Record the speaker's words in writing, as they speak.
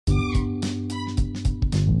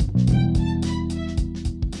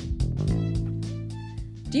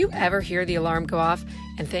Do you ever hear the alarm go off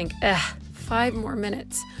and think, 5 more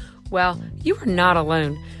minutes? Well, you are not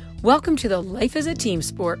alone. Welcome to the Life as a Team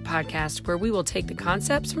Sport podcast, where we will take the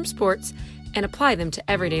concepts from sports and apply them to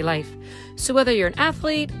everyday life. So whether you're an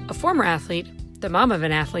athlete, a former athlete, the mom of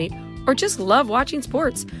an athlete, or just love watching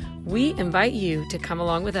sports, we invite you to come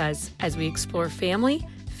along with us as we explore family,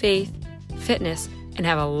 faith, fitness, and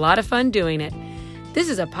have a lot of fun doing it. This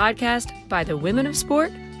is a podcast by the women of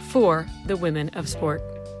sport for the women of sport.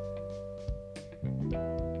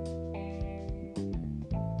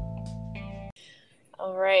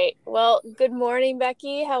 All right. Well, good morning,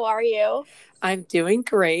 Becky. How are you? I'm doing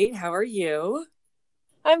great. How are you?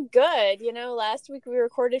 I'm good. Last week we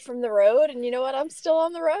recorded from the road, and you know what? I'm still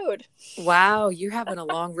on the road. Wow, you're having a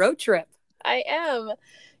long road trip. I am.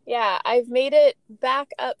 Yeah, I've made it back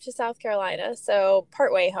up to South Carolina, so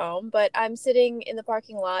partway home, but I'm sitting in the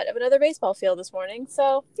parking lot of another baseball field this morning.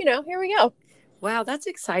 So, here we go. Wow, that's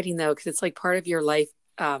exciting, though, because it's like part of your life,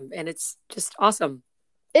 and it's just awesome.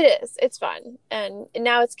 It is. It's fun. And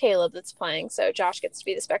now it's Caleb that's playing, so Josh gets to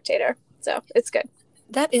be the spectator. So it's good.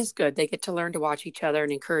 That is good. They get to learn to watch each other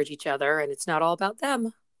and encourage each other, and it's not all about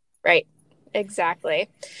them. Right. Exactly.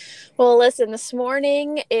 Well, listen, this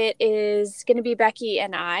morning it is going to be Becky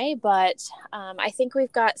and I, but I think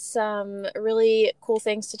we've got some really cool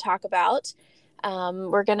things to talk about.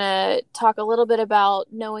 We're going to talk a little bit about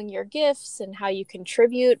knowing your gifts and how you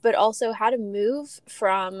contribute, but also how to move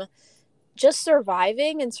from just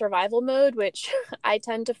surviving in survival mode, which I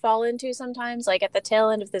tend to fall into sometimes, like at the tail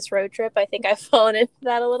end of this road trip. I think I've fallen into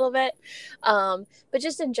that a little bit. But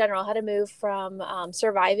just in general, how to move from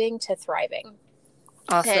surviving to thriving.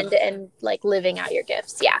 Awesome. And like living out your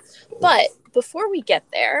gifts. Yeah. But before we get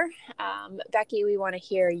there, Becky, we want to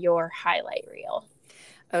hear your highlight reel.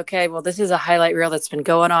 Okay, well, this is a highlight reel that's been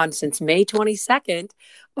going on since May 22nd,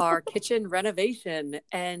 our kitchen renovation,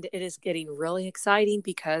 and it is getting really exciting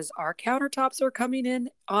because our countertops are coming in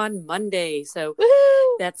on Monday. So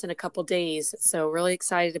Woo-hoo! That's in a couple days. So really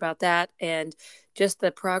excited about that. And just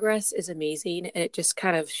the progress is amazing. And it just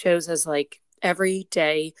kind of shows us like every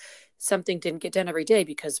day something didn't get done every day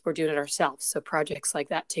because we're doing it ourselves. So projects like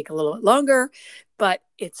that take a little bit longer, but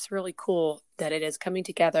it's really cool that it is coming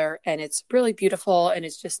together and it's really beautiful. And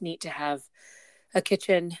it's just neat to have a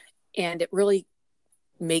kitchen, and it really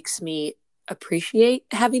makes me appreciate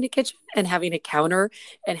having a kitchen and having a counter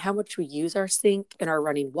and how much we use our sink and our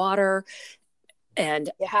running water. And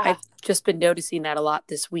I've just been noticing that a lot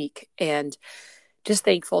this week, and just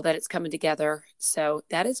thankful that it's coming together. So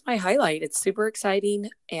that is my highlight. It's super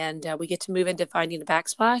exciting. And we get to move into finding the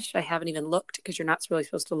backsplash. I haven't even looked because you're not really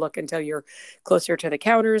supposed to look until you're closer to the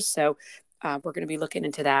counters. So we're going to be looking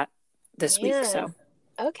into that this week. So,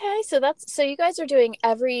 okay. So you guys are doing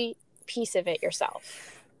every piece of it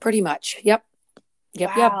yourself. Pretty much. Yep.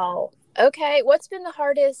 Wow. Okay. What's been the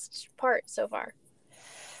hardest part so far?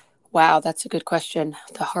 Wow. That's a good question.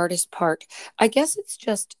 The hardest part, I guess it's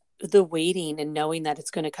just the waiting and knowing that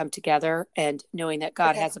it's going to come together and knowing that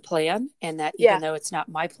God has a plan, and that even though it's not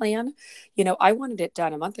my plan, I wanted it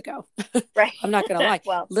done a month ago. Right. I'm not going to lie.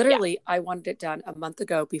 Well, literally, I wanted it done a month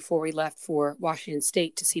ago before we left for Washington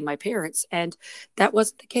State to see my parents. And that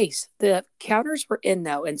wasn't the case. The counters were in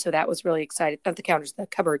though. And so that was really exciting. Not the counters, the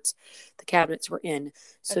cupboards, the cabinets were in.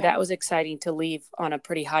 So that was exciting to leave on a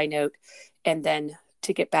pretty high note, and then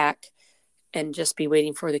to get back and just be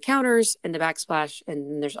waiting for the counters and the backsplash.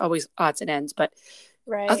 And there's always odds and ends. But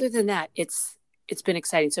other than that, it's been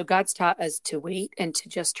exciting. So God's taught us to wait and to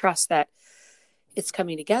just trust that it's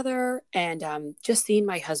coming together. And just seeing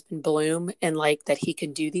my husband bloom and like that he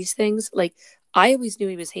can do these things. Like I always knew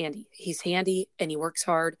he was handy. He's handy and he works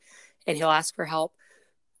hard and he'll ask for help,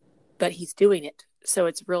 but he's doing it. So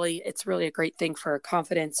it's really a great thing for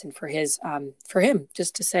confidence and for him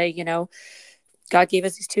just to say, God gave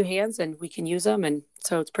us these two hands and we can use them. And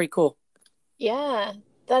so it's pretty cool. Yeah,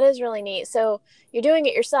 that is really neat. So you're doing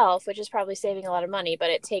it yourself, which is probably saving a lot of money, but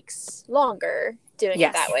it takes longer doing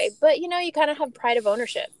it that way. But, you kind of have pride of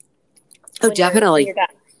ownership. Oh, definitely. You're done.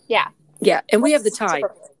 Yeah. Yeah. And we have the time.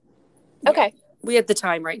 Okay. We have the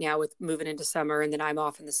time right now with moving into summer, and then I'm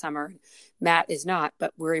off in the summer. Matt is not,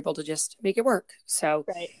 but we're able to just make it work. So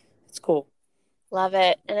it's cool. Love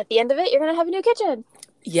it. And at the end of it, you're going to have a new kitchen.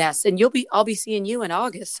 Yes, and I'll be seeing you in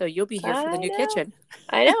August, so you'll be here for the new kitchen.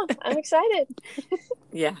 I know. I'm excited.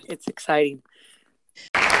 Yeah, it's exciting.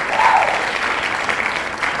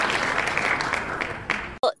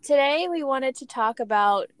 Well, today we wanted to talk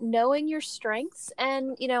about knowing your strengths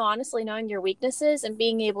and, honestly knowing your weaknesses and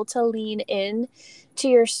being able to lean in to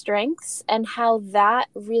your strengths and how that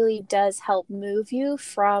really does help move you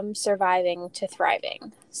from surviving to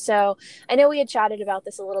thriving. So I know we had chatted about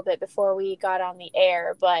this a little bit before we got on the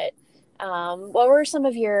air, but what were some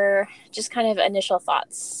of your just kind of initial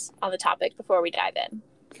thoughts on the topic before we dive in?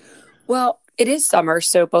 Well, it is summer,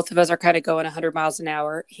 so both of us are kind of going 100 miles an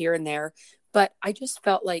hour here and there. But I just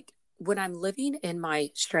felt like when I'm living in my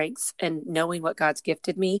strengths and knowing what God's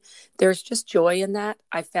gifted me, there's just joy in that.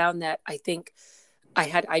 I found that I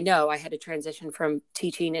had to transition from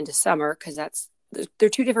teaching into summer because they're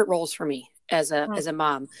two different roles for me as a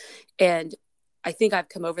mom. And I think I've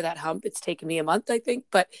come over that hump. It's taken me a month, I think,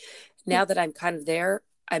 but now that I'm kind of there,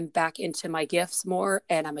 I'm back into my gifts more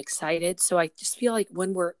and I'm excited. So I just feel like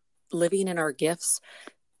when we're living in our gifts,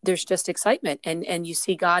 there's just excitement and you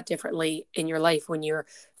see God differently in your life when you're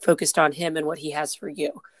focused on him and what he has for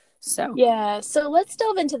you. So Yeah, so let's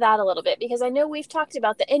delve into that a little bit because I know we've talked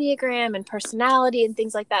about the Enneagram and personality and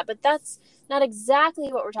things like that, but that's not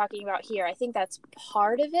exactly what we're talking about here. I think that's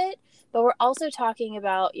part of it, but we're also talking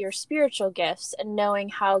about your spiritual gifts and knowing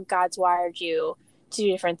how God's wired you to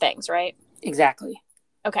do different things, right? exactly.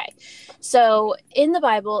 Okay. So in the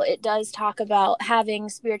Bible, it does talk about having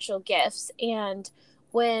spiritual gifts. And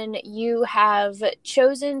when you have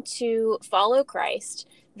chosen to follow Christ,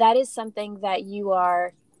 that is something that you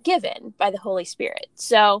are given by the Holy Spirit.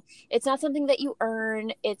 So it's not something that you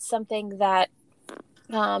earn, it's something that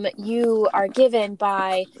you are given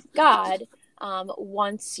by God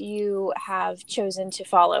once you have chosen to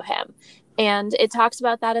follow him. And it talks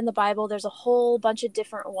about that in the Bible. There's a whole bunch of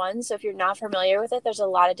different ones. So if you're not familiar with it, there's a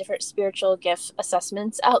lot of different spiritual gift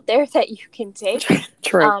assessments out there that you can take.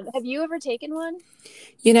 True. Have you ever taken one?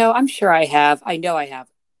 I'm sure I have. I know I have.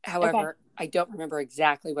 Okay. However, I don't remember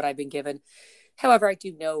exactly what I've been given. However, I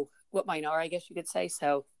do know what mine are, I guess you could say.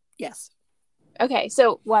 So, yes, Okay.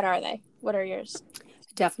 So what are they? What are yours?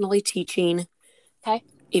 definitely teaching, Okay.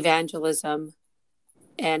 evangelism,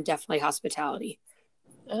 and definitely hospitality.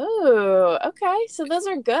 Oh, okay. So those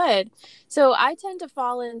are good. So I tend to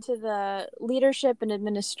fall into the leadership and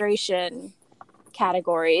administration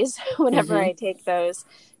categories whenever Mm-hmm. I take those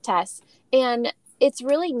tests. And it's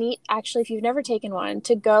really neat, actually, if you've never taken one,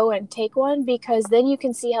 to go and take one because then you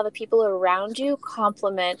can see how the people around you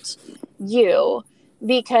complement you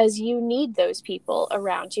because you need those people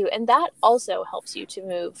around you. And that also helps you to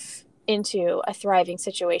move into a thriving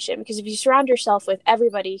situation because if you surround yourself with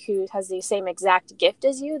everybody who has the same exact gift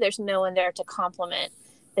as you, there's no one there to complement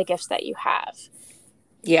the gifts that you have.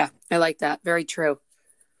 Yeah, I like that. Very true.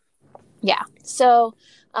 Yeah. So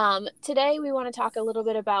today we want to talk a little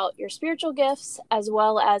bit about your spiritual gifts as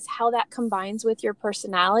well as how that combines with your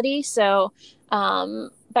personality. So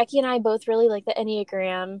Becky and I both really like the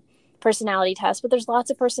Enneagram personality test, but there's lots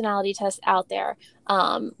of personality tests out there.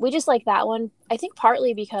 We just like that one, I think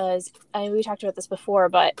partly because we talked about this before,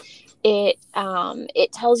 but it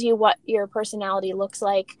tells you what your personality looks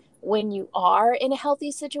like when you are in a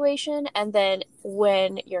healthy situation and then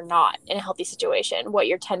when you're not in a healthy situation, what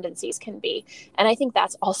your tendencies can be. And I think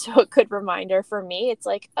that's also a good reminder for me. It's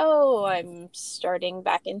like, oh, I'm starting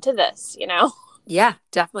back into this, you know? Yeah,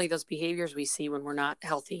 definitely those behaviors we see when we're not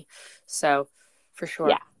healthy. So, for Yeah.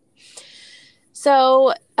 sure.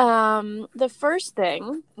 So the first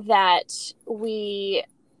thing that we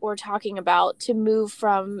were talking about to move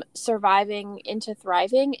from surviving into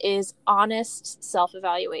thriving is honest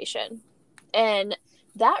self-evaluation. And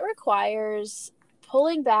that requires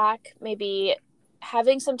pulling back, maybe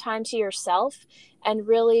having some time to yourself and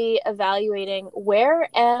really evaluating where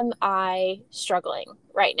am I struggling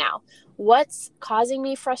right now? What's causing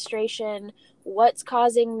me frustration? What's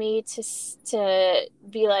causing me to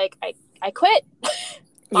be like, I quit. Yeah.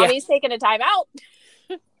 Mommy's taking a time out.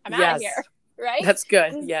 I'm out of Yes. here. Right? That's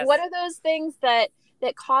good. Yes. What are those things that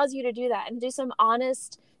cause you to do that and do some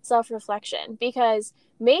honest self-reflection? Because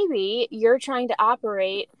maybe you're trying to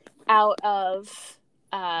operate out of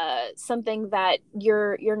something that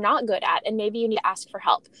you're not good at, and maybe you need to ask for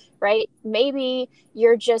help, right? Maybe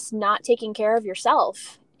you're just not taking care of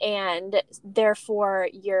yourself and therefore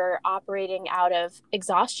you're operating out of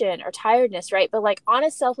exhaustion or tiredness, right? But like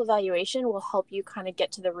honest self-evaluation will help you kind of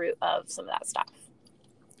get to the root of some of that stuff.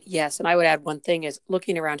 Yes. And I would add one thing is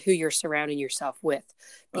looking around who you're surrounding yourself with,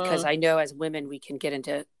 because I know as women, we can get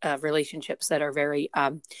into relationships that are very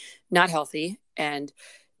not healthy and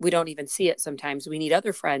we don't even see it sometimes. We need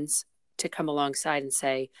other friends to come alongside and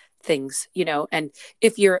say things, and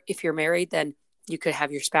if you're married, then You could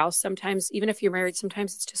have your spouse sometimes, even if you're married,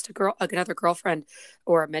 sometimes it's just another girlfriend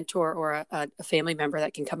or a mentor or a family member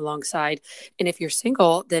that can come alongside. And if you're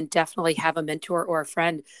single, then definitely have a mentor or a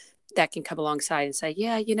friend that can come alongside and say,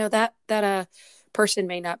 yeah, that person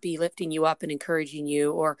may not be lifting you up and encouraging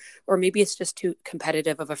you, or maybe it's just too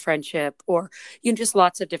competitive of a friendship, or just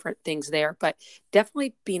lots of different things there. But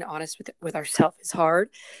definitely being honest with ourselves is hard.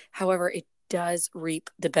 However, it does reap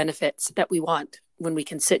the benefits that we want when we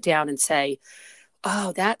can sit down and say,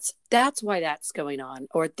 oh, that's why that's going on,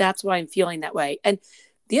 or that's why I'm feeling that way. And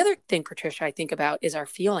the other thing, Patricia, I think about is our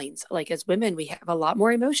feelings. Like as women, we have a lot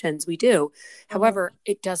more emotions. We do. However,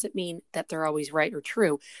 it doesn't mean that they're always right or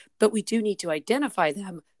true, but we do need to identify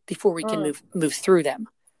them before we can move through them.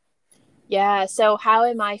 Yeah. So how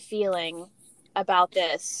am I feeling about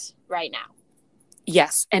this right now?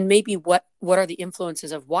 Yes. And maybe what are the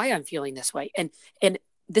influences of why I'm feeling this way? And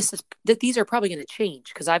these are probably going to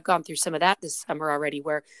change, because I've gone through some of that this summer already,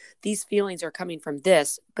 where these feelings are coming from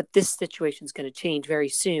this, but this situation is going to change very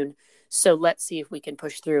soon. So let's see if we can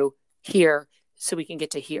push through here so we can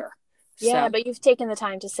get to here. Yeah, but you've taken the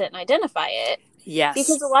time to sit and identify it. Yes.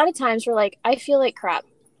 Because a lot of times we're like, I feel like crap.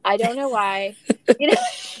 I don't know why. And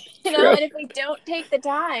if we don't take the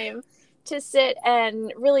time to sit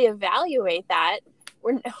and really evaluate that,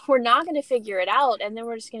 we're not going to figure it out. And then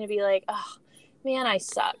we're just going to be like, oh, man, I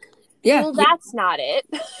suck. Yeah. Well, that's not it.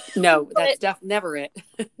 No, that's never it.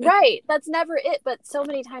 Right. That's never it. But so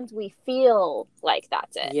many times we feel like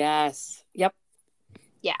that's it. Yes. Yep.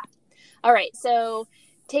 Yeah. All right. So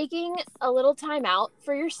taking a little time out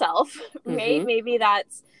for yourself, right? Maybe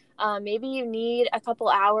that's, maybe you need a couple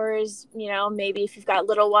hours, maybe if you've got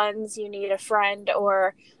little ones, you need a friend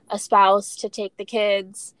or a spouse to take the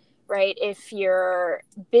kids. Right? If you're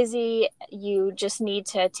busy, you just need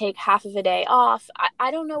to take half of a day off.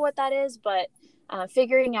 I don't know what that is, but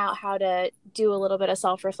figuring out how to do a little bit of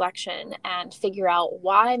self-reflection and figure out,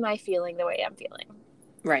 why am I feeling the way I'm feeling?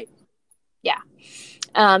 Right. Yeah.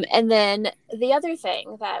 And then the other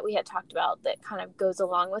thing that we had talked about that kind of goes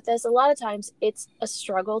along with this, a lot of times it's a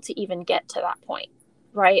struggle to even get to that point,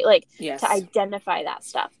 right? Like to identify that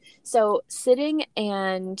stuff. So sitting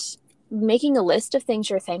and making a list of things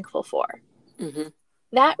you're thankful for,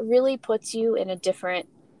 that really puts you in a different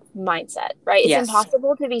mindset, right? It's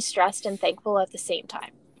impossible to be stressed and thankful at the same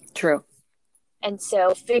time. True. And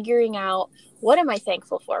so figuring out, what am I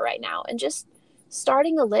thankful for right now? And just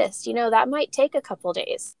starting a list, that might take a couple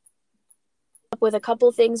days, with a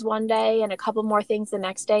couple things one day and a couple more things the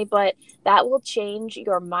next day, but that will change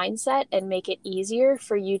your mindset and make it easier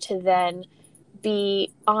for you to then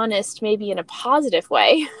be honest, maybe in a positive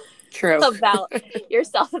way. True. About your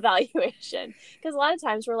self-evaluation. Because a lot of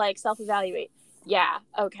times we're like, self-evaluate. Yeah,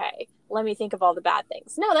 okay. Let me think of all the bad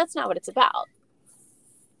things. No, that's not what it's about.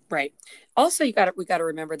 Right. Also, we got to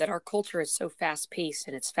remember that our culture is so fast paced,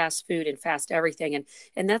 and it's fast food and fast everything.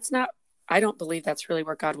 And that's not, I don't believe that's really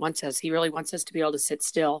where God wants us. He really wants us to be able to sit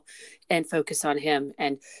still and focus on him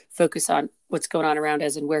and focus on what's going on around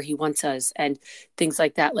us and where he wants us and things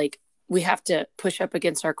like that. Like, we have to push up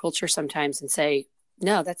against our culture sometimes and say,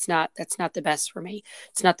 no, that's not the best for me.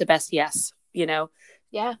 It's not the best. Yes.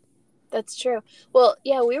 Yeah, that's true. Well,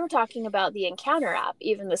 yeah, we were talking about the Encounter app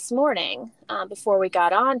even this morning before we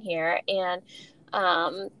got on here. And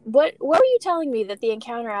what were you telling me that the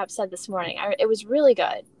Encounter app said this morning? It was really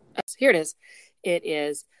good. Here it is. It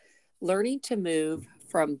is learning to move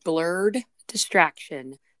from blurred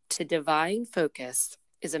distraction to divine focus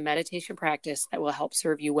is a meditation practice that will help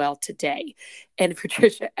serve you well today. And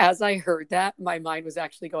Patricia, as I heard that, my mind was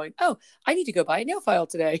actually going, oh, I need to go buy a nail file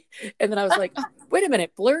today. And then I was like, oh, wait a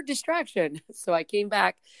minute, blurred distraction. So I came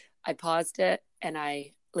back, I paused it, and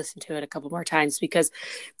I listened to it a couple more times, because,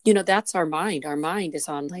 that's our mind. Our mind is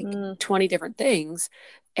on like 20 different things,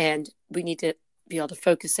 and we need to be able to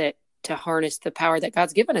focus it to harness the power that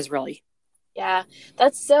God's given us, really. Yeah,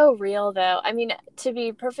 that's so real, though. I mean, to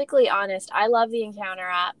be perfectly honest, I love the Encounter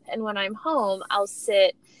app. And when I'm home, I'll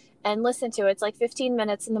sit and listen to it. It's like 15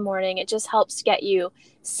 minutes in the morning. It just helps get you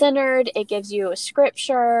centered. It gives you a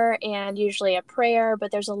scripture and usually a prayer,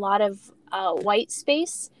 but there's a lot of white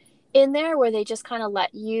space in there where they just kind of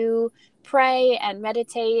let you pray and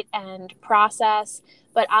meditate and process.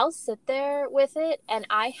 But I'll sit there with it, and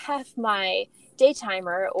I have my day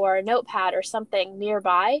timer or a notepad or something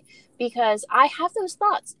nearby, because I have those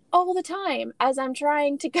thoughts all the time as I'm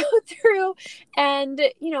trying to go through and,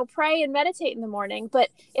 pray and meditate in the morning. But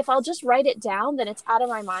if I'll just write it down, then it's out of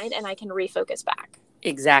my mind and I can refocus back.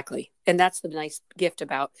 Exactly. And that's the nice gift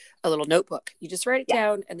about a little notebook. You just write it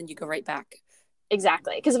down and then you go right back.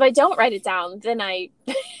 Exactly. Because if I don't write it down, then then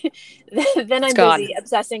It's I'm gone. busy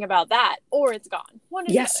obsessing about that, or it's gone. One or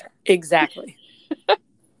the Yes, other. exactly.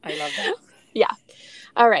 I love that. Yeah.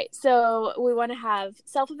 All right. So we want to have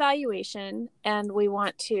self-evaluation, and we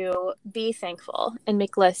want to be thankful and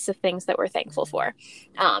make lists of things that we're thankful for.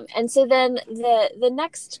 And so then the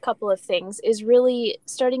next couple of things is really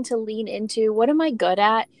starting to lean into what am I good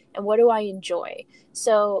at and what do I enjoy?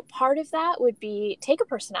 So part of that would be take a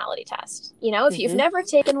personality test. You know, if you've never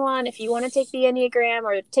taken one, if you want to take the Enneagram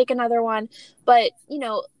or take another one, but, you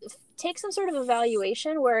know, take some sort of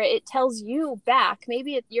evaluation where it tells you back,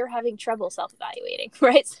 maybe you're having trouble self-evaluating,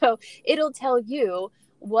 right? So it'll tell you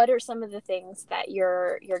what are some of the things that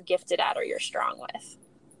you're gifted at or you're strong with.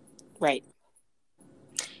 Right.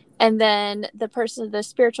 And then the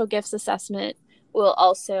spiritual gifts assessment will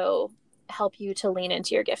also help you to lean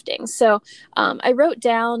into your gifting. So I wrote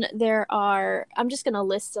down I'm just going to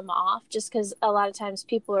list them off just because a lot of times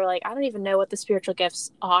people are like, I don't even know what the spiritual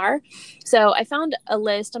gifts are. So I found a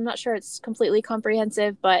list. I'm not sure it's completely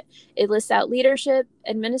comprehensive, but it lists out leadership,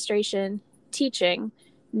 administration, teaching,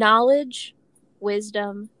 knowledge,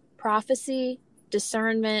 wisdom, prophecy,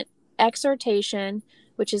 discernment, exhortation,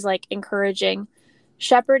 which is like encouraging,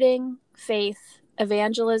 shepherding, faith,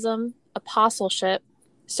 evangelism, apostleship,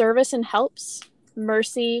 service and helps,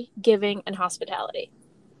 mercy, giving, and hospitality.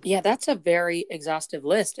 Yeah, that's a very exhaustive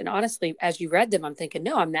list. And honestly, as you read them, I'm thinking,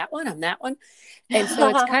 no, I'm that one. I'm that one. And so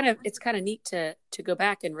it's kind of neat to go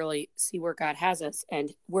back and really see where God has us and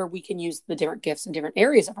where we can use the different gifts in different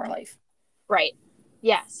areas of our life. Right.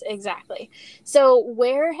 Yes, exactly. So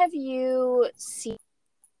where have you seen,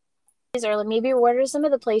 or maybe what are some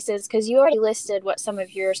of the places, because you already listed what some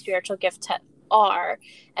of your spiritual gifts are,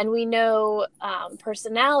 and we know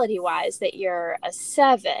personality wise that you're a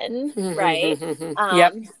 7, right?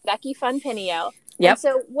 Yep. Becky Funpinio. Yep. And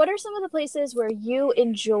so what are some of the places where you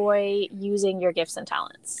enjoy using your gifts and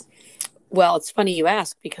talents? Well, it's funny you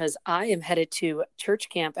ask because I am headed to church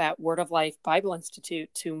camp at Word of Life Bible Institute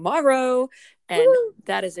tomorrow. And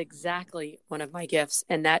that is exactly one of my gifts.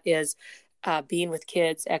 And that is being with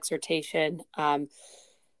kids, exhortation,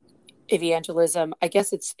 evangelism. I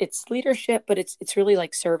guess it's leadership, but it's really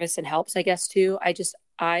like service and helps, I guess, too.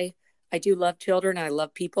 I do love children and I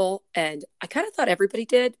love people, and I kind of thought everybody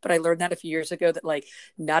did, but I learned that a few years ago that like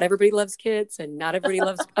not everybody loves kids and not everybody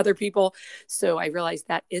loves other people. So I realized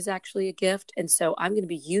that is actually a gift, and so I'm going to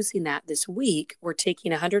be using that this week. We're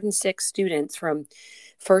taking 106 students from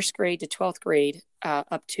first grade to 12th grade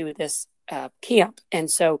up to this camp,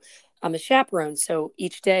 and so I'm a chaperone. So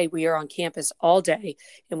each day we are on campus all day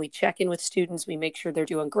and we check in with students. We make sure they're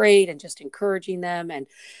doing great and just encouraging them. And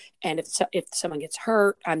if someone gets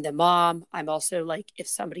hurt, I'm the mom. I'm also like, if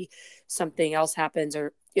something else happens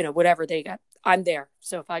or, you know, whatever I'm there.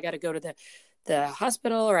 So if I got to go to the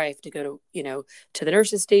hospital or I have to go to, you know, to the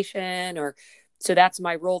nurse's station so that's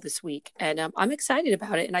my role this week. And I'm excited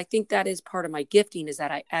about it. And I think that is part of my gifting is that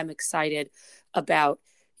I am excited about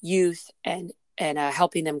youth and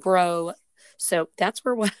helping them grow. So that's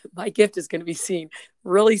where my gift is going to be seen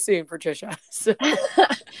really soon, Patricia. So.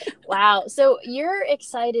 Wow. So you're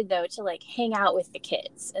excited though to like hang out with the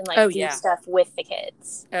kids and like do stuff with the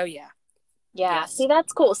kids. Oh yeah. Yeah. Yes. See,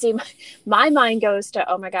 that's cool. See, my mind goes to,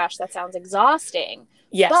 oh my gosh, that sounds exhausting.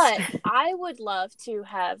 Yes. But I would love to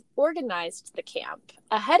have organized the camp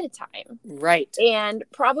ahead of time. Right. And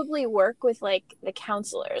probably work with like the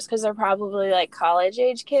counselors because they're probably like college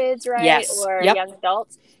age kids, right? Yes. Or young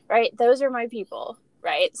adults, right? Those are my people,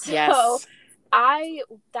 right? So yes.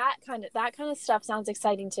 that kind of stuff sounds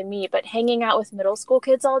exciting to me, but hanging out with middle school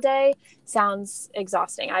kids all day sounds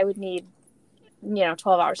exhausting. I would need,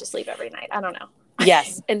 12 hours of sleep every night. I don't know.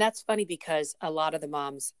 Yes. And that's funny because a lot of the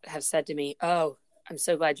moms have said to me, oh, I'm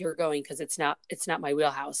so glad you're going because it's not my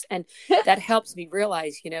wheelhouse. And that helps me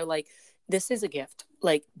realize, like this is a gift.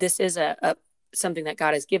 Like this is a something that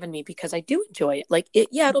God has given me because I do enjoy it. Like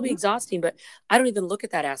it'll be exhausting, but I don't even look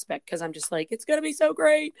at that aspect because I'm just like, it's going to be so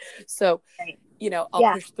great. So,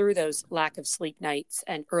 I'll push through those lack of sleep nights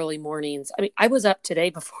and early mornings. I mean, I was up today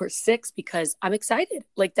before 6 because I'm excited.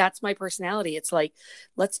 Like that's my personality. It's like,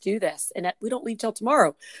 let's do this. And we don't leave till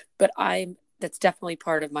tomorrow, but that's definitely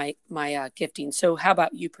part of my gifting. So how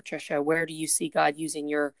about you, Patricia? Where do you see God using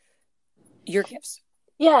your gifts?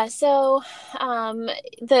 Yeah. So,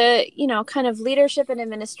 the, kind of leadership and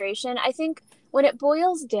administration, I think when it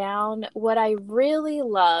boils down, what I really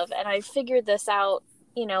love, and I figured this out,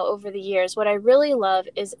 over the years, what I really love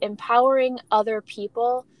is empowering other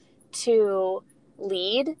people to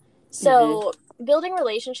lead. So building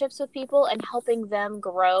relationships with people and helping them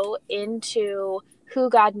grow into who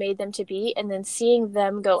God made them to be, and then seeing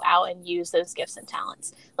them go out and use those gifts and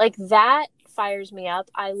talents. Like that fires me up.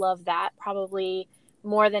 I love that probably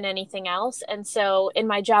more than anything else. And so in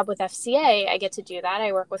my job with FCA, I get to do that.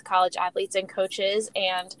 I work with college athletes and coaches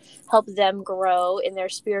and help them grow in their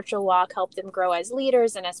spiritual walk, help them grow as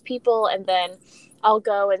leaders and as people. And then I'll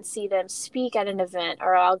go and see them speak at an event,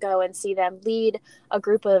 or I'll go and see them lead a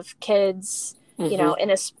group of kids, you know, in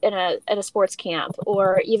a sports camp,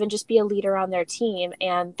 or even just be a leader on their team.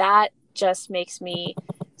 And that just makes me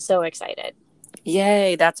so excited.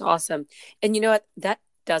 Yay, that's awesome. And you know what? That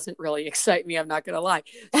doesn't really excite me. I'm not going to lie.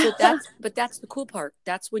 So but that's the cool part.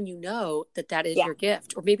 That's when you know that is your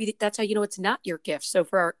gift, or maybe that's how you know it's not your gift. So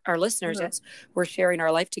for our listeners, as we're sharing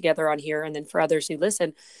our life together on here, and then for others who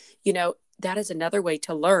listen, you know, that is another way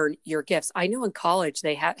to learn your gifts. I know in college,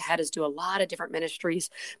 they had us do a lot of different ministries.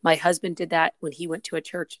 My husband did that when he went to a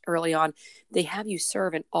church early on. They have you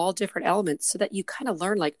serve in all different elements so that you kind of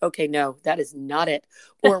learn like, okay, no, that is not it.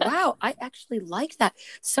 Or, wow, I actually like that.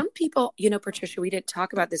 Some people, you know, Patricia, we didn't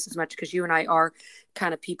talk about this as much because you and I are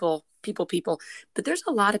kind of people, but there's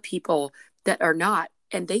a lot of people that are not.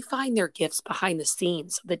 And they find their gifts behind the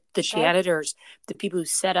scenes, the janitors, the people who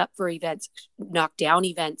set up for events, knock down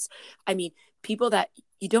events. I mean, people that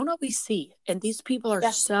you don't always see. And these people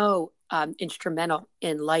are so instrumental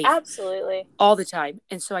in life. Absolutely. All the time.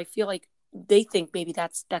 And so I feel like they think maybe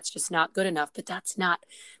that's just not good enough, but that's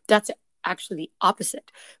actually the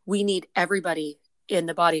opposite. We need everybody in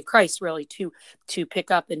the body of Christ really to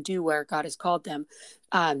pick up and do where God has called them,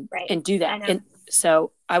 and do that. And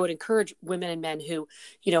so I would encourage women and men who,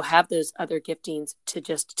 you know, have those other giftings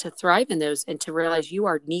to thrive in those, and to realize you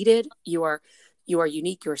are needed, you are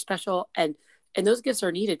unique, you are special. And those gifts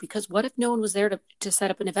are needed, because what if no one was there to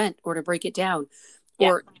set up an event or to break it down,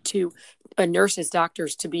 or to nurses,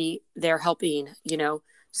 doctors to be there helping, you know?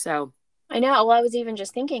 So I know. Well, I was even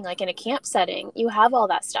just thinking, like in a camp setting, you have all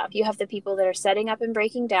that stuff. You have the people that are setting up and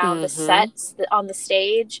breaking down the sets on the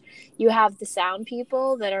stage. You have the sound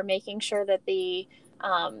people that are making sure that the,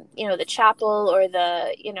 you know, the chapel or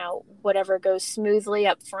the, you know, whatever goes smoothly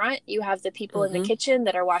up front. You have the people in the kitchen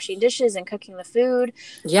that are washing dishes and cooking the food.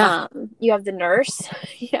 Yeah. You have the nurse.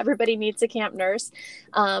 Everybody needs a camp nurse.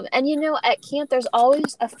 And, you know, at camp, there's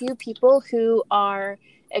always a few people who are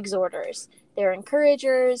exhorters. They're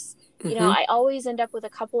encouragers. You know, I always end up with a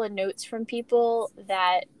couple of notes from people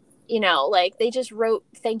that, you know, like they just wrote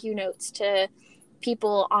thank you notes to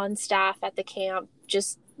people on staff at the camp,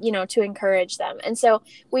 just, you know, to encourage them. And so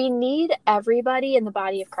we need everybody in the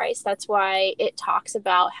body of Christ. That's why it talks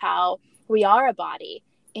about how we are a body.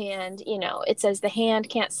 And, you know, it says the hand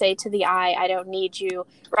can't say to the eye, I don't need you,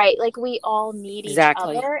 right? Like we all need each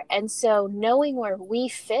other. And so knowing where we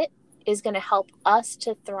fit is going to help us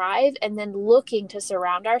to thrive, and then looking to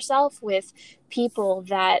surround ourselves with people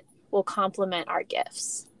that will complement our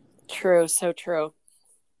gifts. True. So true.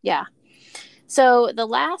 Yeah. So the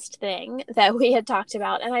last thing that we had talked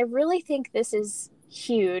about, and I really think this is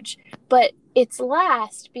huge, but it's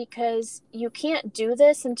last because you can't do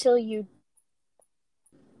this until you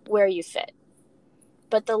where you fit.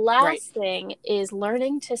 But the last thing is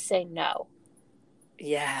learning to say no.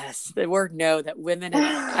 Yes, the word no that women, and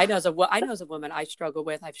I know as a woman, I've struggled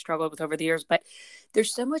with over the years, but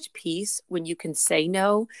there's so much peace when you can say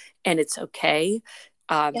no and it's okay.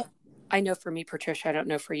 I know for me, Patricia, I don't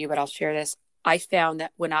know for you, but I'll share this. I found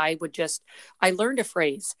that when I learned a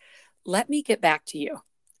phrase, let me get back to you.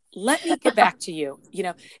 Let me get back to you, you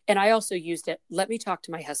know, and I also used it. Let me talk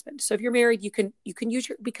to my husband. So if you're married, you can use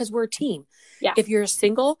because we're a team. Yeah. If you're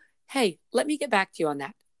single, hey, let me get back to you on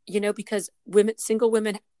that. You know, because single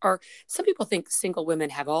women some people think single women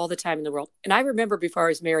have all the time in the world. And I remember before I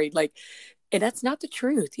was married, like, and that's not the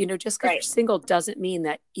truth. You know, just because you're single doesn't mean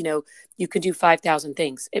that, you know, you can do 5,000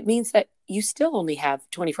 things. It means that you still only have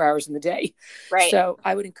 24 hours in the day. Right. So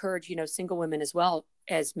I would encourage, you know, single women as well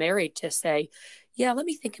as married to say, yeah, let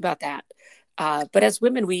me think about that. But as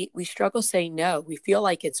women, we struggle saying no. We feel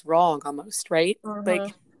like it's wrong almost, right?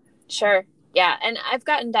 Like, sure. Yeah. And I've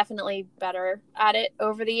gotten definitely better at it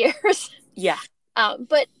over the years. Yeah.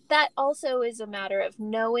 But that also is a matter of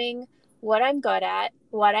knowing what I'm good at,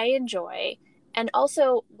 what I enjoy, and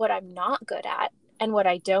also what I'm not good at and what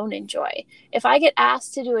I don't enjoy. If I get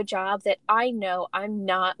asked to do a job that I know I'm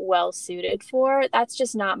not well suited for, that's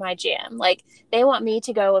just not my jam. Like they want me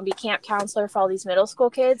to go and be camp counselor for all these middle school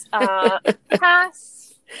kids.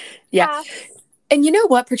 Pass. Yeah. Pass. And you know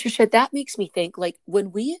what, Patricia, that makes me think, like,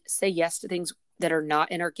 when we say yes to things that are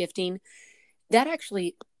not in our gifting, that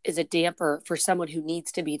actually is a damper for someone who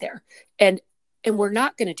needs to be there. And we're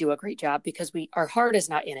not going to do a great job because our heart is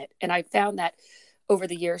not in it. And I found that over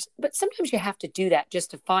the years, but sometimes you have to do that just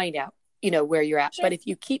to find out, where you're at. Sure. But if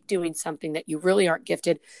you keep doing something that you really aren't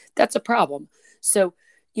gifted, that's a problem. So,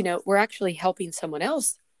 we're actually helping someone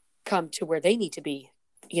else come to where they need to be,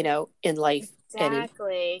 in life.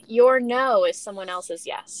 Exactly. Your no is someone else's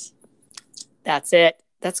yes. That's it.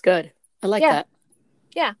 That's good. I like that.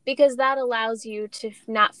 Yeah, because that allows you to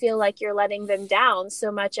not feel like you're letting them down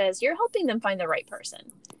so much as you're helping them find the right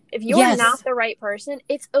person. If you're not the right person,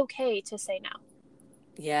 it's okay to say no.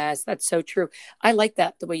 Yes, that's so true. I like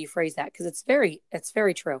that, the way you phrase that, because it's very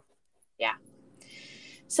true. Yeah.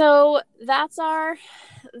 So that's our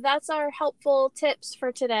helpful tips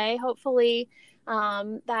for today. Hopefully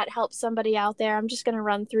that helps somebody out there. I'm just going to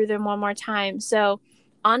run through them one more time. So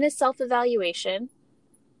honest self-evaluation,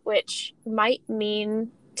 which might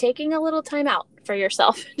mean taking a little time out for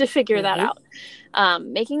yourself to figure that out.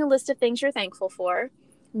 Making a list of things you're thankful for,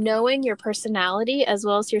 knowing your personality as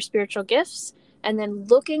well as your spiritual gifts, and then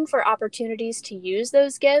looking for opportunities to use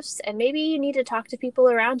those gifts. And maybe you need to talk to people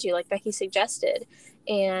around you, like Becky suggested,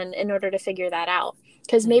 and in order to figure that out,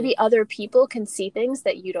 because maybe other people can see things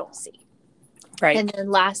that you don't see. Right. And then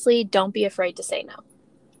lastly, don't be afraid to say no.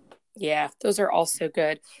 Yeah, those are also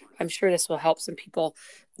good. I'm sure this will help some people.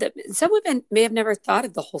 Some women may have never thought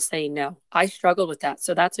of the whole saying no. I struggled with that.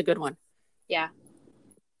 So that's a good one. Yeah.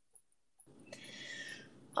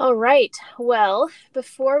 All right. Well,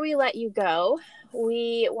 before we let you go,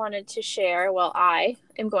 we wanted to share, I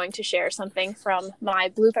am going to share something from my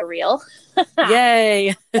blooper reel.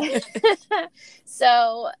 Yay.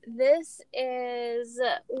 So this was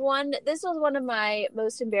one of my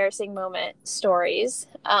most embarrassing stories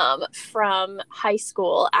from high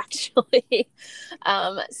school, actually.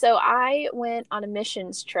 So I went on a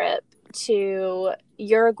missions trip to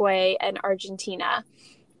Uruguay and Argentina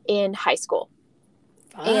in high school.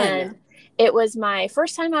 Fun. And it was my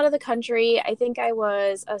first time out of the country. I think I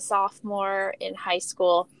was a sophomore in high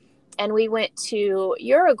school. And we went to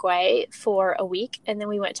Uruguay for a week, and then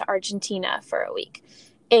we went to Argentina for a week.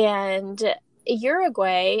 And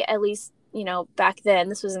Uruguay, at least, back then,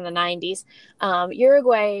 this was in the 90s,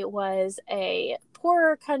 Uruguay was a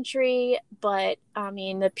poorer country, but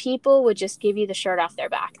the people would just give you the shirt off their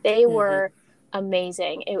back. They were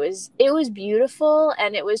amazing. It was beautiful,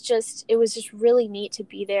 and it was just really neat to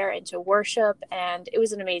be there and to worship, and it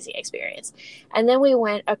was an amazing experience. And then we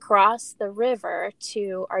went across the river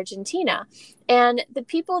to Argentina, and the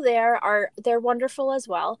people there they're wonderful as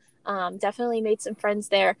well. Definitely made some friends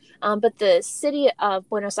there, but the city of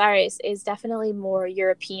Buenos Aires is definitely more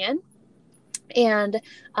European and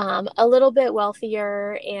a little bit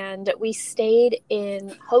wealthier, and we stayed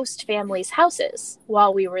in host families' houses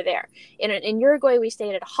while we were there. In Uruguay, we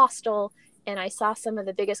stayed at a hostel, and I saw some of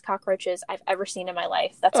the biggest cockroaches I've ever seen in my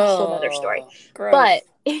life. That's a whole other story. Gross. But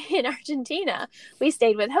in Argentina, we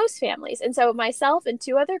stayed with host families, and so myself and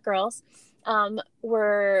two other girls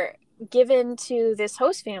were given to this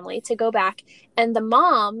host family to go back, and the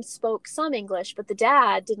mom spoke some English, but the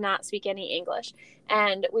dad did not speak any English.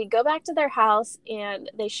 And we go back to their house, and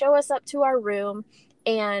they show us up to our room,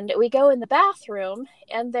 and we go in the bathroom,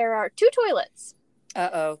 and there are two toilets.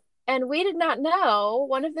 And we did not know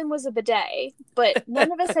one of them was a bidet, but none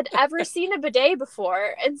of us had ever seen a bidet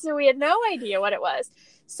before, and so we had no idea what it was.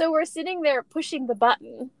 So we're sitting there pushing the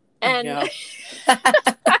button, and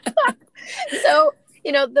so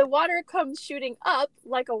the water comes shooting up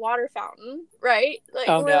like a water fountain, right? Like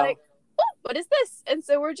like, oh, what is this? And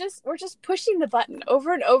so we're just pushing the button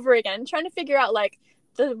over and over again, trying to figure out, like,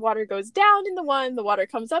 the water goes down in the one, the water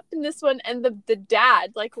comes up in this one, and the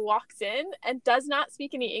dad walks in and does not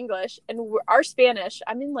speak any English. And our Spanish,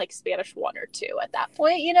 I'm in Spanish 1 or 2 at that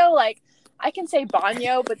point, I can say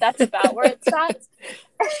baño, but that's about where it stops.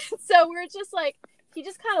 So we're just he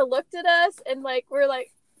just kind of looked at us, and we're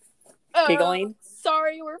giggling.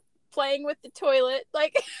 Sorry, we're playing with the toilet.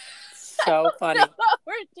 So funny. That's what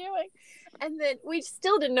we're doing. And then we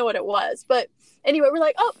still didn't know what it was. But anyway, we're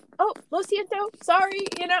like, oh, lo siento, sorry,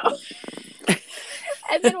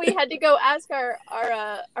 And then we had to go ask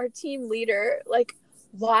our team leader,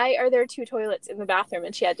 why are there two toilets in the bathroom?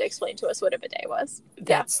 And she had to explain to us what a bidet was.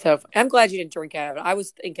 That's so funny. I'm glad you didn't drink out of it. I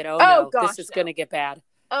was thinking, no, gosh, this is going to get bad.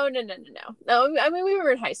 Oh, no. No, I mean, we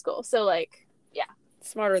were in high school. So, yeah.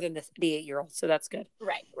 Smarter than the 8-year-old. So that's good.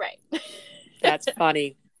 Right. That's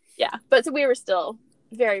funny. Yeah. But so we were still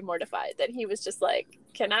very mortified that he was just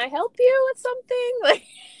can I help you with something?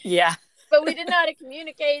 Yeah. But we didn't know how to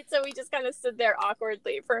communicate, so we just kind of stood there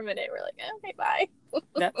awkwardly for a minute. We're like, okay, bye.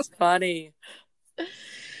 That's funny.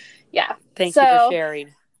 Yeah. Thank you for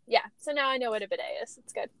sharing. Yeah. So now I know what a bidet is.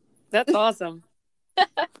 It's good. That's awesome.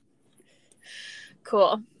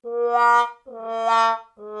 Cool.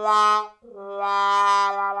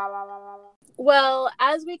 Well,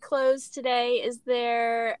 as we close today, is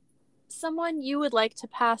there someone you would like to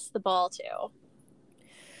pass the ball to?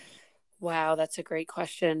 Wow, that's a great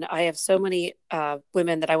question. I have so many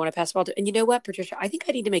women that I want to pass the ball to. And you know what, Patricia? I think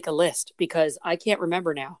I need to make a list because I can't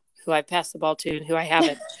remember now who I've passed the ball to and who I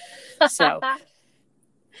haven't. So,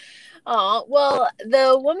 Oh, well,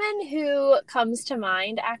 the woman who comes to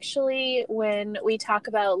mind actually when we talk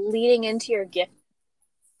about leading into your gift,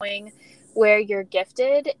 where you're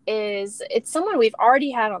gifted, is it's someone we've already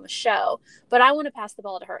had on the show, but I want to pass the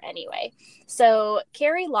ball to her anyway. So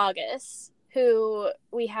Carrie Logis, who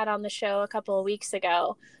we had on the show a couple of weeks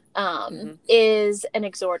ago, is an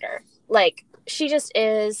exhorter. Like, she just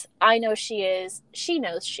is. I know she is. She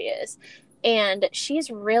knows she is. And she's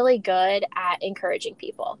really good at encouraging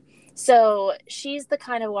people. So she's the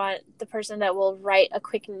kind of the person that will write a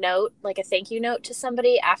quick note, like a thank you note to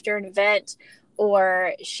somebody after an event,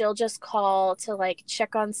 or she'll just call to like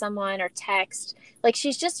check on someone or text. Like,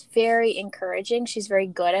 she's just very encouraging. She's very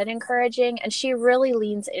good at encouraging, and she really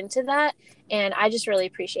leans into that. And I just really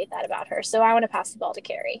appreciate that about her. So I want to pass the ball to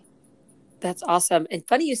Carrie. That's awesome. And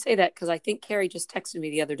funny you say that, because I think Carrie just texted me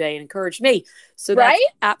the other day and encouraged me. So right?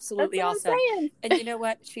 That's absolutely awesome. And you know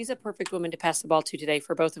what? She's a perfect woman to pass the ball to today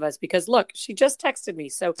for both of us, because look, she just texted me.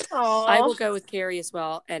 So Aww. I will go with Carrie as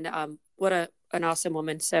well. And what an awesome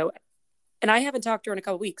woman. So, and I haven't talked to her in a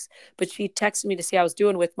couple of weeks, but she texted me to see how I was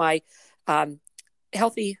doing with my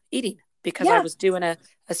healthy eating, because I was doing a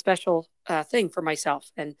special thing for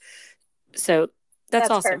myself. And so that's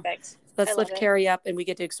awesome. Perfect. Let's lift Carrie up, and we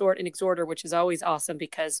get to exhort an exhorter, which is always awesome,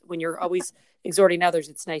 because when you're always exhorting others,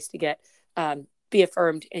 it's nice to get be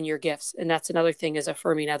affirmed in your gifts. And that's another thing, is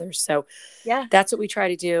affirming others. So that's what we try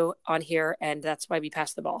to do on here. And that's why we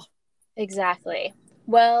pass the ball. Exactly.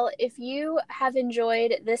 Well, if you have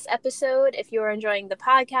enjoyed this episode, if you're enjoying the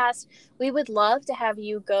podcast, we would love to have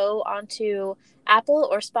you go onto Apple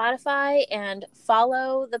or Spotify and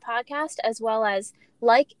follow the podcast, as well as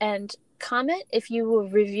like and comment. If you will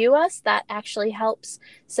review us, that actually helps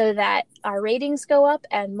so that our ratings go up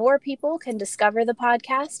and more people can discover the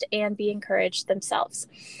podcast and be encouraged themselves.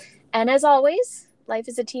 And as always, life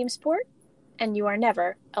is a team sport, and you are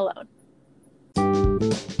never alone.